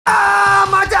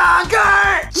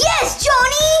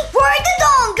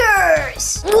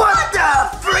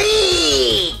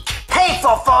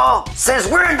Fofo, since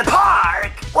we're in the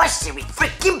park, what should we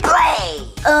freaking play?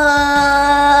 I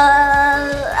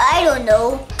don't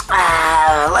know.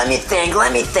 Let me think.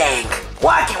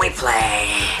 What can we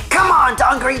play? Come on,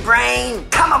 Dungaree Brain.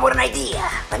 Come up with an idea.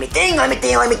 Let me think.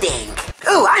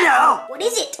 Ooh, I know. What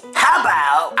is it? How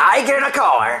about I get in a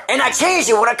car and I chase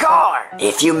you with a car?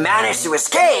 If you manage to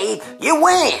escape, you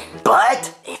win.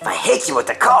 But if I hit you with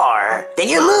the car, then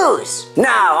you lose.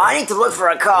 Now, I need to look for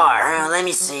a car. Let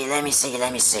me see.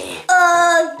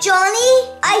 Johnny,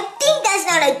 I think that's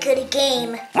not a good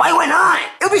game. Why not?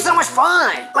 It'll be so much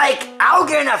fun. Like, I'll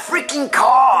get in a freaking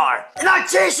car and I'll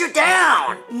chase you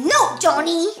down. No,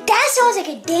 Johnny. That sounds like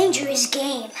a dangerous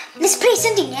game. Let's play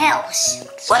something else.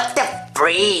 What the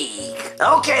freak?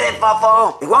 Okay then,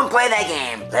 Fofo. We won't play that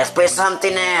game. Let's play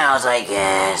something else, I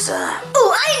guess.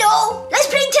 Oh, I know. Let's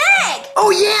play tag.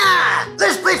 Oh yeah!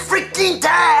 Let's play freaking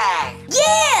tag.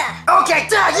 Yeah. Okay,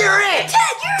 tag, you're it.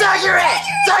 Tag, you're it.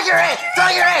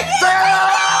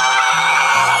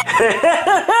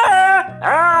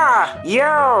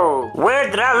 Yo, where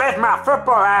did I leave my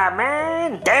football at,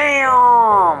 man?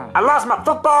 Damn, I lost my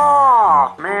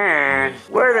football, man.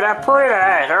 Where did I put it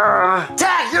at?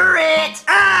 Tag, you're it.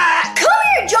 Come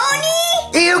here, Johnny.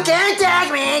 You can't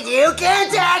tag me.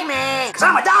 Cause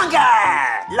I'm a donker.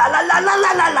 La.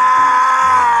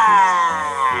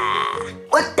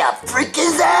 What the freak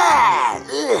is that?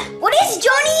 What is it,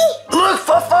 Johnny? Look,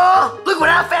 Fofo. Look what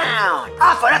I found.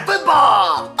 I found a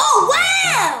football. Oh,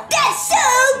 wow. That's so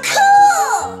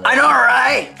cool. I know,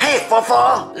 right? Hey,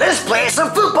 Fofo. Let's play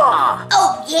some football.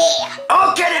 Oh, yeah.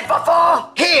 Okay then,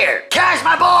 Fofo. Here, catch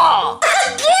my ball.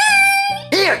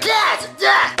 Again? Here, catch.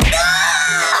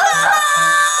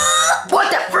 What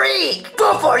the freak?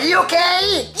 Fofo, are you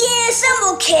okay? Yes,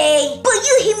 I'm okay. But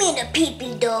you hit me in the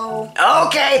pee-pee, though.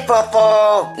 Okay,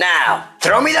 Fofo. Now,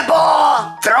 throw me the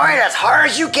ball. Throw it as hard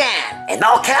as you can, and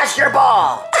I'll catch your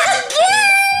ball. Again?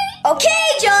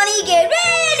 Okay, Johnny, get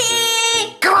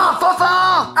ready. Come on,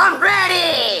 Fofo. I'm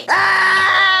ready.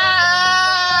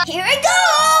 Here it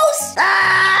goes.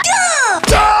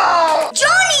 Go!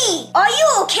 Johnny, are you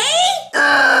okay?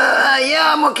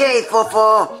 Yeah, I'm okay,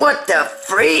 Fofo. What the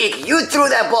freak? You threw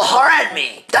that ball hard at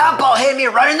me. That ball hit me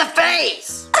right in the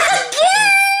face.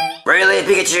 Again? Really,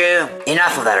 Pikachu?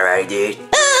 Enough of that already, dude.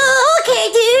 Okay,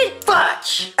 dude.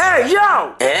 Fudge. Hey,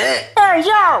 yo! Hey,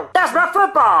 yo! That's my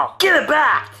football! Give it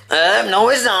back! No,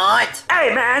 it's not.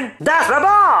 Hey, man! That's my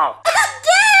ball!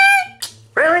 Again?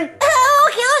 Really?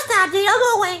 Okay, I'll stop, dude. I'll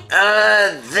go away.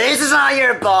 This is not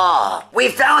your ball. We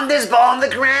found this ball on the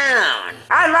ground.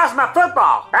 I lost my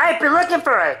football. I've been looking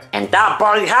for it. And that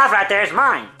ball you have right there is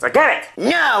mine. So get it.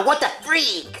 No, what the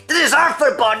freak? This is our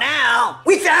football now.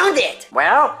 We found it.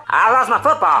 Well, I lost my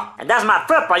football. And that's my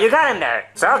football you got in there.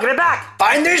 So I'll give it back.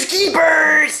 Finders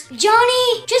keepers.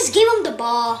 Johnny, just give him the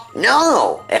ball.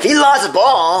 No, if he lost the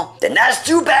ball, then that's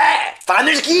too bad.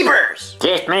 Finders keepers.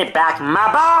 Give me back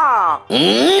my ball.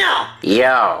 No.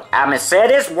 Yo, I'ma say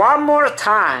this one more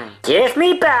time. Give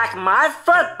me back my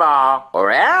football,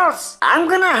 or else I'm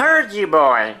gonna hurt you,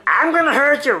 boy. I'm gonna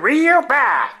hurt you real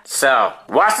bad. So,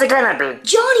 what's it gonna be?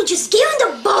 Johnny, just give him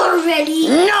the ball already.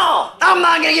 No, I'm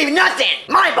not gonna give you nothing.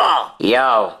 My ball.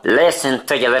 Yo, listen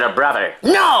to your little brother.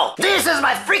 No, this is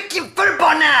my freaking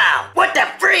football now. What the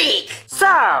freak?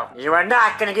 So, you are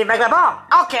not gonna give back the ball?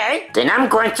 Okay, then I'm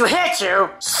going to hit you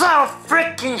so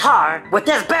freaking hard with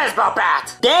this baseball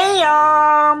bat.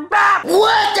 Damn!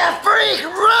 What the freak?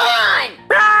 Run!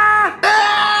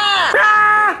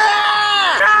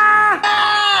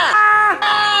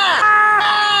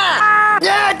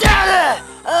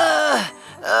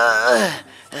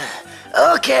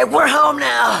 Okay, we're home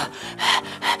now.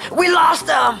 We lost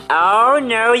them. Oh,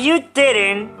 no, you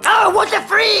didn't. Oh, what the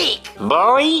freak?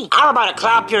 Boy, I'm about to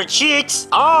clap your cheeks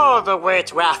all the way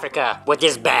to Africa with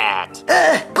this bat.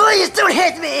 Please don't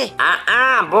hit me.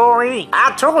 Boy.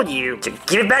 I told you to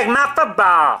give back my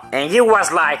football. And you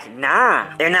was like, nah.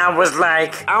 And I was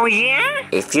like, oh yeah?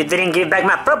 If you didn't give back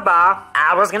my football,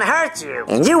 I was gonna hurt you.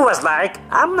 And you was like,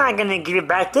 I'm not gonna give you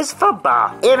back this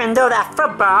football, even though that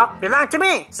football belonged to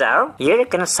me. So, you're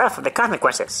gonna suffer the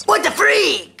consequences. What the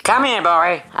freak? Come here,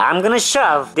 boy. I'm gonna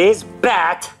shove this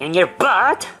bat in your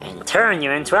butt and turn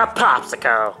you into a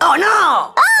popsicle. Oh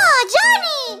no! Oh,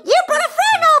 Johnny, you brought a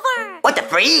friend over. What the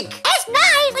freak? It's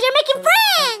nice when you're making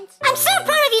friends. I'm so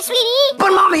proud of you, sweetie.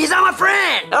 But Mommy, he's not my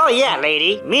friend. Oh yeah,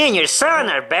 lady. Me and your son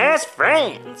are best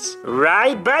friends.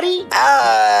 Right, buddy?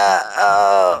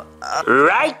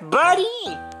 Right,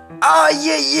 buddy? Oh,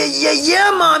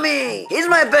 yeah, Mommy. He's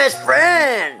my best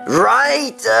friend.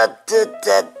 Right?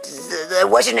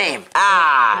 What's your name?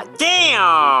 Ah,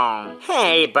 damn.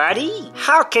 Hey, buddy.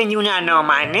 How can you not know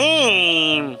my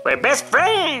name? We're best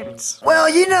friends. Well,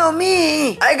 you know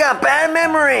me. I got bad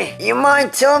memory. You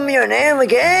mind telling me your name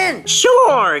again?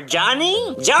 Sure,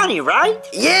 Johnny. Johnny, right?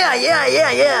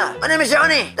 Yeah. My name is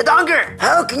Johnny, the Donker.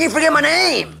 How can you forget my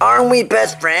name? Aren't we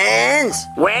best friends?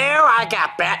 Well, I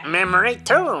got bad memory,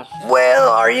 too. Well,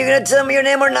 are you gonna tell me your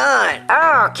name or not?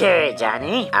 Okay,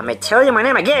 Johnny. I'm gonna tell you my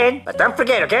name again, but don't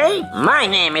forget, okay? My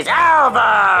name is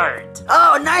Albert.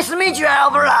 Oh, nice to meet you,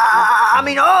 Albert.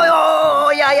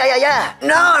 Yeah.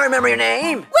 Now I remember your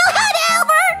name. Well, hi,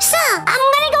 Albert. So, I'm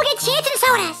gonna go get chips and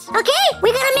sodas, okay?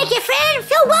 We're gonna make your friend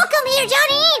feel welcome here,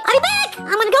 Johnny. I'll be back.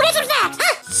 I'm gonna go get some snacks,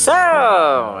 huh?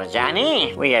 So,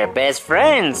 Johnny, we are best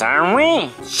friends, aren't we?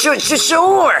 Sure.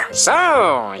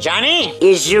 So, Johnny,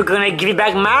 is you gonna give me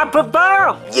back my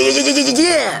football?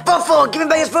 Yeah. Football, give me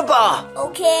back his football.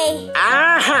 Okay.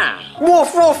 Uh-huh.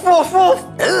 Woof.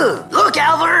 Ooh, look,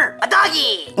 Albert, a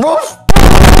doggy. Woof.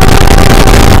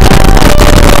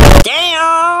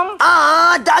 Damn!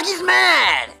 Doggy's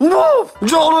mad. Woof.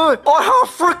 Johnny, I have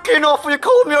freaking enough of you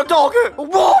calling me a doggy.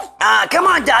 Woof. Come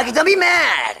on, doggy, don't be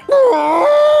mad.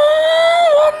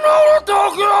 I'm not a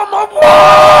doggy, I'm a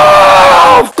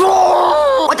wolf.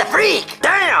 What the freak?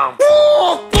 Damn!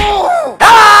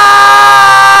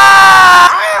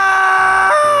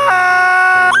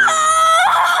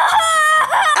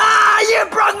 You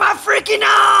broke my freaking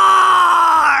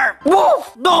arm!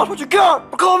 Wolf! That's what you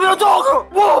got! Call me a dogger!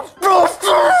 Wolf!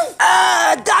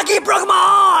 Doggy broke my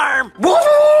arm!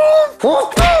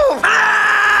 Wolf!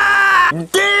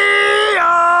 Damn!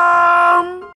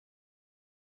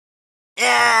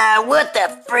 Yeah, what the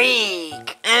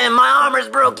freak? And my arm is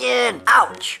broken!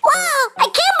 Ouch! Wow, I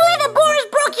can't believe that Boris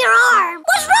broke your arm.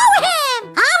 What's wrong with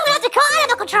him? I'm gonna have to call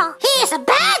animal control. He is a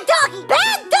bad doggy.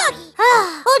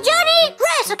 Well, Johnny,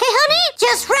 rest, okay, honey?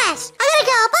 Just rest. I gotta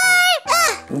go.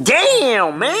 Bye.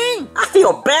 Damn, man! I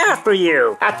feel bad for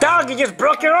you. A doggy just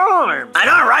broke your arm. I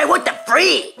know, right? What the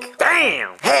freak?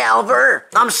 Damn! Hey, Albert,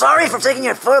 I'm sorry for taking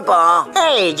your football.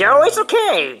 Hey, Joe, it's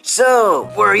okay. So,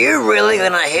 were you really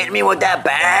gonna hit me with that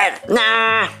bat?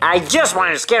 Nah, I just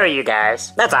wanted to scare you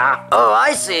guys. That's all. Oh,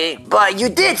 I see. But you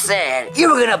did say you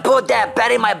were gonna put that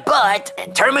bat in my butt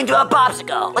and turn me into a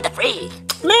popsicle. What the freak?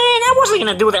 Man, I wasn't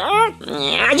gonna do that.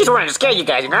 I just wanted to scare you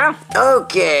guys, you know?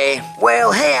 Okay.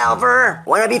 Well, hey, Albert.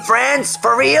 Wanna be friends?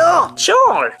 For real?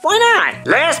 Sure, why not?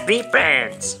 Let's be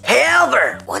friends. Hey,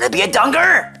 Albert. Wanna be a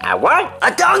dunker? A what? A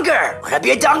dunker. Wanna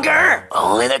be a dunker?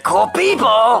 Only the cool people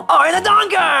are the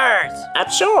dunkers.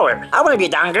 Sure, I wanna be a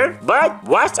donger, but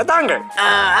what's a donger?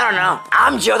 I don't know.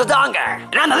 I'm Joe the Donger,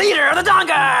 and I'm the leader of the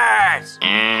dunkers.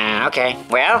 Okay.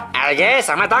 Well, I guess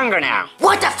I'm a donger now.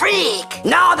 What the freak?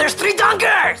 Now there's 3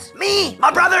 dunkers. Me,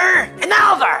 my brother, and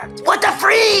Albert. What the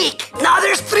freak? Now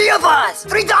there's 3 of us.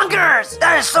 3 dunkers.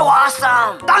 That is so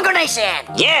awesome. Dunker Nation.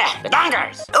 Yeah, the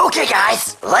dongers. Okay,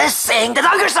 guys, let's sing the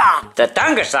dunker song. The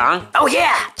donger song? Oh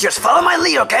yeah, just follow my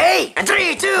lead, okay? And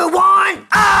 3, 2, 1.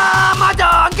 I'm a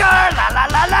dunker. La la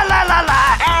la la la la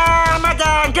la. I'm a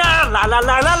donger. La la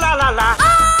la la la la la.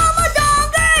 I'm a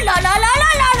dunker. La la la la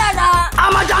la la la.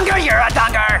 I'm a dunker, you're a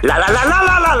dunker. La la la la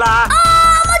la la la.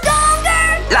 I'm a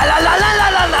dunker. La la la la la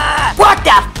la la. What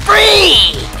the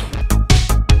freak?